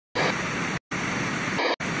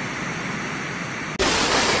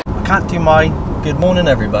can't do my good morning,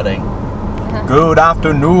 everybody. Good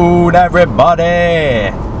afternoon, everybody.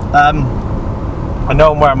 I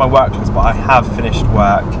know I'm wearing my work clothes, but I have finished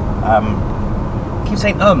work. I keep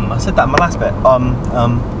saying I said that in my last bit.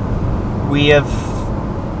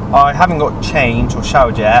 I haven't got changed or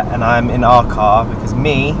showered yet, and I'm in our car because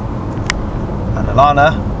me and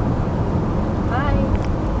Alana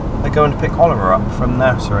are going to pick Oliver up from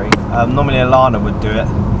nursery. Normally Alana would do it,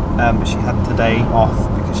 but she had today off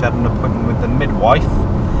because she had an appointment with the midwife.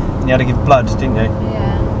 And you had to give blood, didn't you?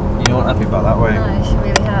 Yeah. You weren't happy about that, were you? No, she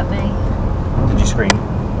really hurt me. Did you scream?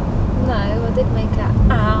 No, I did make a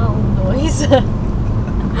ow noise.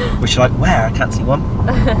 Which you're like, where? I can't see one.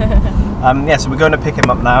 Yeah, so we're going to pick him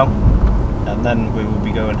up now, and then we will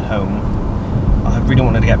be going home. I really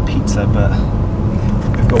wanted to get pizza, but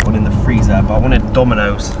we've got one in the freezer. But I wanted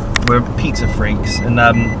Domino's. We're pizza freaks, and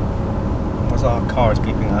what's our car is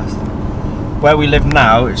beeping us. Where we live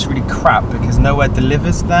now, it's really crap because nowhere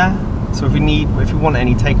delivers there. So if we want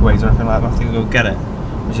any takeaways or anything like that, I think we'll go get it,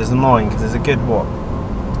 which is annoying because there's a good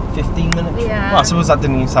 15 minutes. Yeah. Well, I suppose that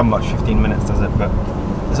didn't even sound much, 15 minutes, does it? But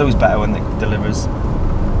it's always better when it delivers.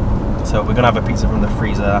 So we're gonna have a pizza from the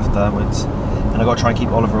freezer afterwards, and I've got to try and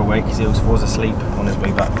keep Oliver awake because he always falls asleep on his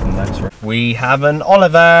way back from nursery. We have an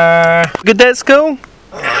Oliver. Good day at school.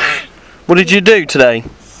 What did you do today?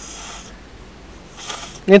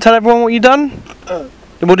 You gonna tell everyone what you done?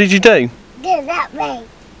 What did you do? Go that way.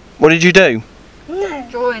 What did you do? No.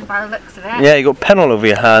 Drawing by the looks of it. Yeah, you got pen all over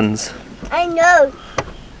your hands. I know.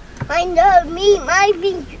 My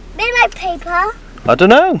paper. I don't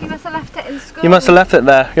know. You must have left it in school. You must have left it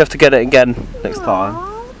there. You have to get it again next time.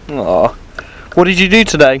 Aww. What did you do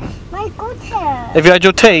today? My daughter. Have you had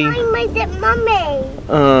your tea? I made it, mummy.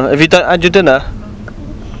 Have you had your dinner?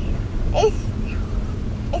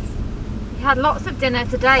 You had lots of dinner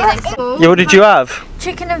today. They said. Yeah, what did you have?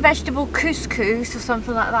 Chicken and vegetable couscous or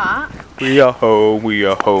something like that. We are home, we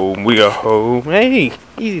are home, we are home. Hey,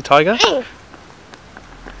 easy, Tiger.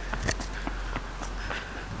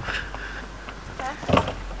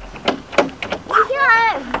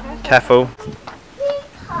 Careful. People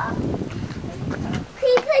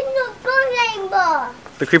not going anymore.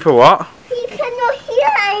 The creeper what? People not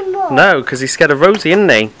here anymore. No, because he's scared of Rosie, isn't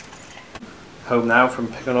he? Home now from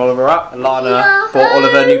picking Oliver up. Alana bought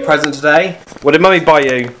Oliver a new present today. What did Mummy buy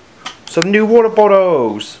you? Some new water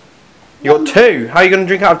bottles. You got two. How are you going to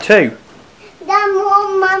drink out of two? That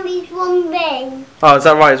one mummy's one ring. Oh, is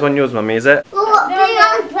that right? It's one yours, Mummy, is it? What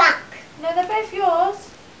beyond black? No, they're both yours.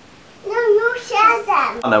 No, you share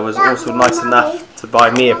them. Anna was That also one, nice Mummy. enough to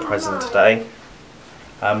buy me a That one, present Mummy. today.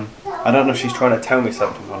 I don't know if she's trying to tell me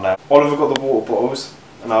something on that. Oliver got the water bottles,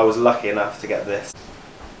 and I was lucky enough to get this.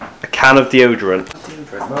 A can of deodorant.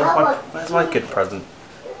 Where's my good present?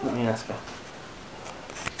 Let me ask her.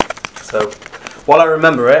 So, while I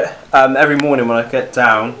remember it, every morning when I get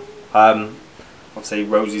down, obviously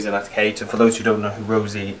Rosie's in her cage, and for those of you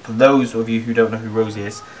who don't know who Rosie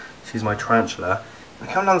is, she's my tarantula. I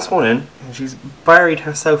came down this morning and she's buried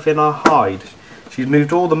herself in her hide. She's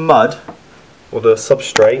moved all the mud, or the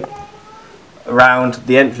substrate, around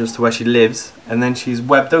the entrance to where she lives, and then she's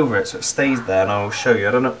webbed over it so it stays there, and I will show you.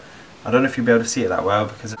 I don't know if you'll be able to see it that well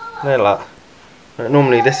because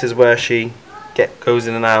normally this is where she goes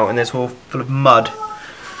in and out, and it's all full of mud.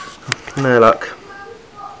 No luck.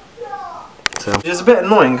 So which is a bit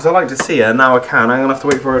annoying because I like to see her. Now I can. I'm gonna have to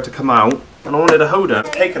wait for her to come out, and I wanted to hold her. It's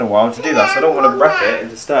taken a while to do that, so I don't want to wreck it and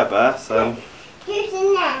disturb her. So.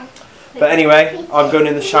 But anyway, I'm going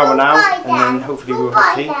in the shower now, and then hopefully we'll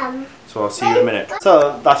have tea. So I'll see you in a minute.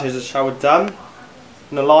 So that is the shower done.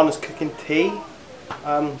 And Alana's cooking tea. So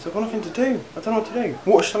I've got nothing to do. I don't know what to do.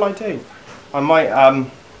 What shall I do? I might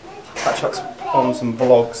catch up on some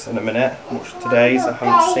vlogs in a minute. Watch today's I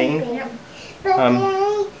haven't seen.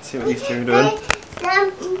 See what these two are doing.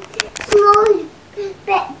 Small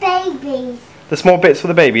babies. The small bits for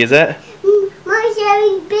the baby, is it? Mine's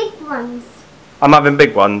having big ones. I'm having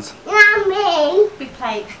big ones. Not me. Big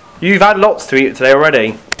plate. You've had lots to eat today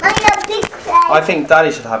already. I have big plate. I think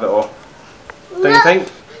Daddy should have it all. Don't you think?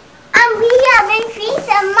 And we having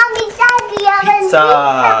pizza. Mummy, Daddy having Pizza,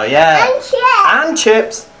 yeah. And chips. And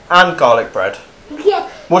chips and garlic bread. Yeah.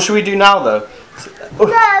 What should we do now though?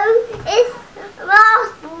 No, it's raw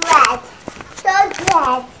bread. So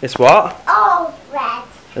bread. It's what? Oh, bread.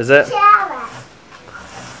 Is it? Shower.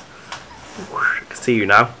 I can see you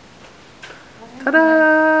now. Ta-da!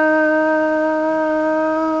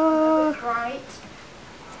 Right.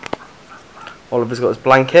 Oliver's got his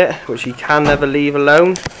blanket, which he can never leave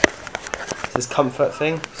alone. It's his comfort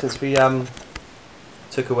thing since we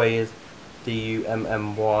took away his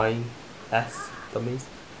DUMMYS dummies.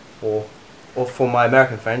 or for my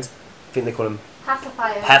American friends, I think they call them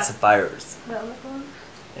Pacifiers. pacifiers. Little one.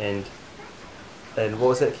 And what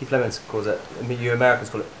was it? Keith Lemons calls it. You Americans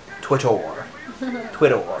call it Twitter.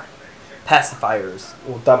 Twitter. Pacifiers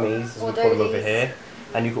or dummies, as Or we call them over dolies. here.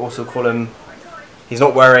 And you can also call him. He's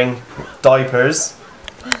not wearing diapers,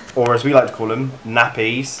 or as we like to call them,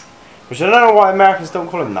 nappies. Which I don't know why Americans don't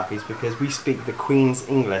call them nappies, because we speak the Queen's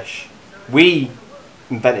English. We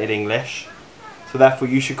invented English, so therefore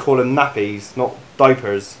you should call them nappies, not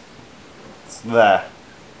diapers. It's there.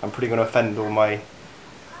 I'm pretty going to offend all my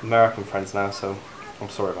American friends now, so I'm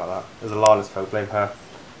sorry about that. There's Alana's fault, blame her.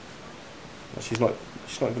 She's not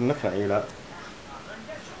even looking at you, like.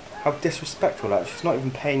 How disrespectful, like. She's not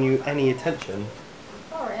even paying you any attention.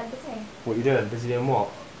 Sorry, I'm busy. What are you doing? Busy doing what?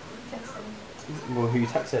 Texting. Well, who are you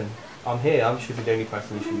texting? I'm here. I should be the only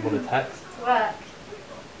person you should want to text. Work.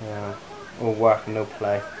 Yeah. All work and no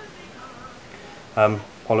play.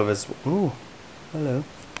 Oliver's. Ooh, hello.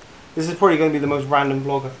 This is probably going to be the most random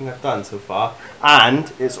vlog I think I've done so far,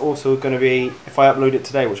 and it's also going to be, if I upload it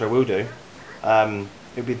today, which I will do,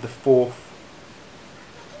 it'll be the fourth.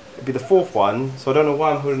 It'll be the fourth one. So I don't know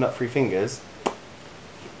why I'm holding up 3 fingers.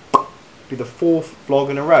 It'll be the 4th vlog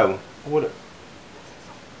in a row. Or would it?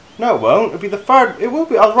 No, it won't. It'll be the 3rd. It will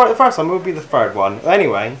be. I was right the first time. It will be the 3rd one.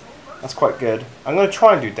 Anyway, that's quite good. I'm going to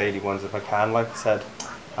try and do daily ones if I can. Like I said,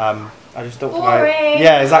 I just don't think Boring.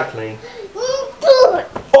 Yeah, exactly.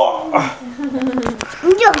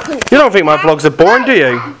 You don't think my vlogs are boring, do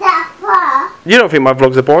you? You don't think my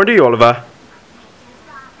vlogs are boring, do you, Oliver?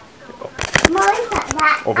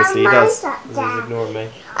 Obviously he does. He's ignoring me.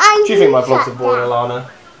 Do you think my vlogs are boring, Alana?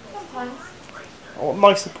 Sometimes. What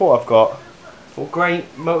nice support I've got. What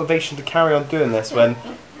great motivation to carry on doing this when...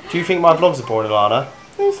 Do you think my vlogs are boring, Alana?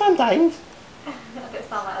 Sometimes. I don't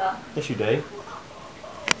sound like that. Yes, you do.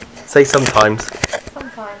 Say sometimes.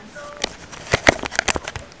 Sometimes.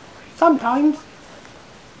 Sometimes.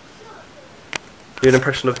 Do an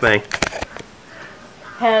impression of me.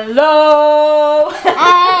 Hello!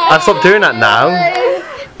 I've stopped doing that now.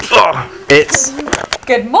 Oh, it's...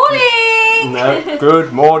 Good morning! No.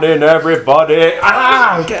 Good morning, everybody.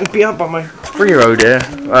 Ah, I'm getting beat up by my 3-year-old here.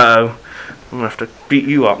 Uh-oh. I'm going to have to beat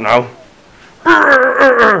you up now.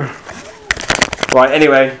 Right,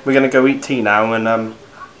 anyway, we're going to go eat tea now, and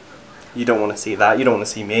you don't want to see that. You don't want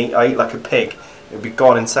to see me eat. I eat like a pig. It'll be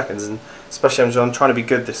gone in seconds, and especially I'm trying to be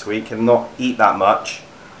good this week and not eat that much.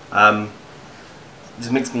 It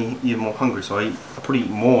just makes me even more hungry, so I probably eat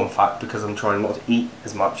more, in fact, because I'm trying not to eat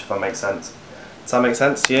as much, if that makes sense. Does that make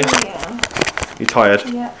sense to you? Yeah. You tired?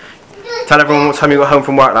 Yeah. Tell everyone what time you got home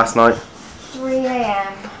from work last night. 3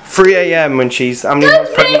 a.m. 3 a.m. when she's... How many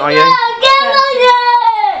months pregnant are you?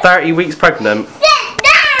 30 weeks pregnant. Sit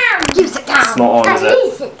down. It's not on, is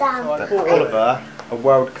it? Sit down. I bought Oliver a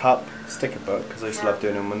World Cup sticker book because I used to love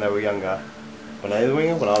doing them when they were younger. When I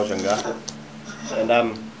was younger. And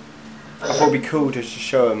I thought it'd be cool just to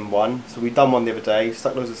show him one. So we done one the other day,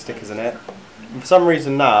 stuck loads of stickers in it. And for some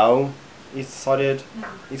reason now, he's decided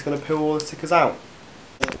he's going to peel all the stickers out.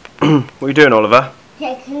 What are you doing, Oliver?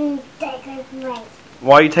 Taking away.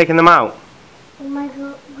 Why are you taking them out? Oh my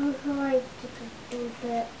God,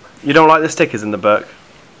 You don't like the stickers in the book?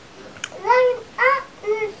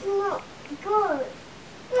 It's not good.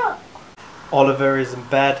 Look. Oliver is in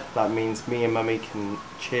bed. That means me and Mummy can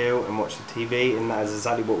chill and watch the TV, and that is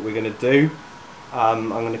exactly what we're going to do. I'm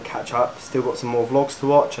going to catch up. Still got some more vlogs to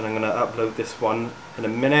watch, and I'm going to upload this one in a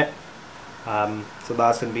minute. So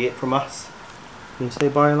that's going to be it from us. Can you say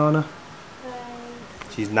bye, Alana?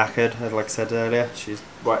 She's knackered, as like I said earlier. She's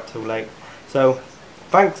worked till late. So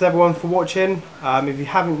thanks everyone for watching. If you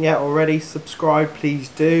haven't yet already, subscribe, please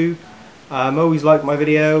do. Always like my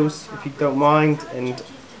videos if you don't mind, and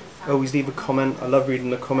always leave a comment. I love reading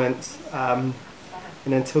the comments. And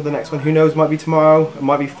until the next one, who knows, might be tomorrow, it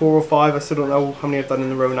might be 4 or 5, I still don't know how many I've done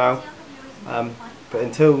in a row now. But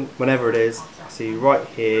until whenever it is, I'll see you right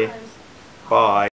here. Bye.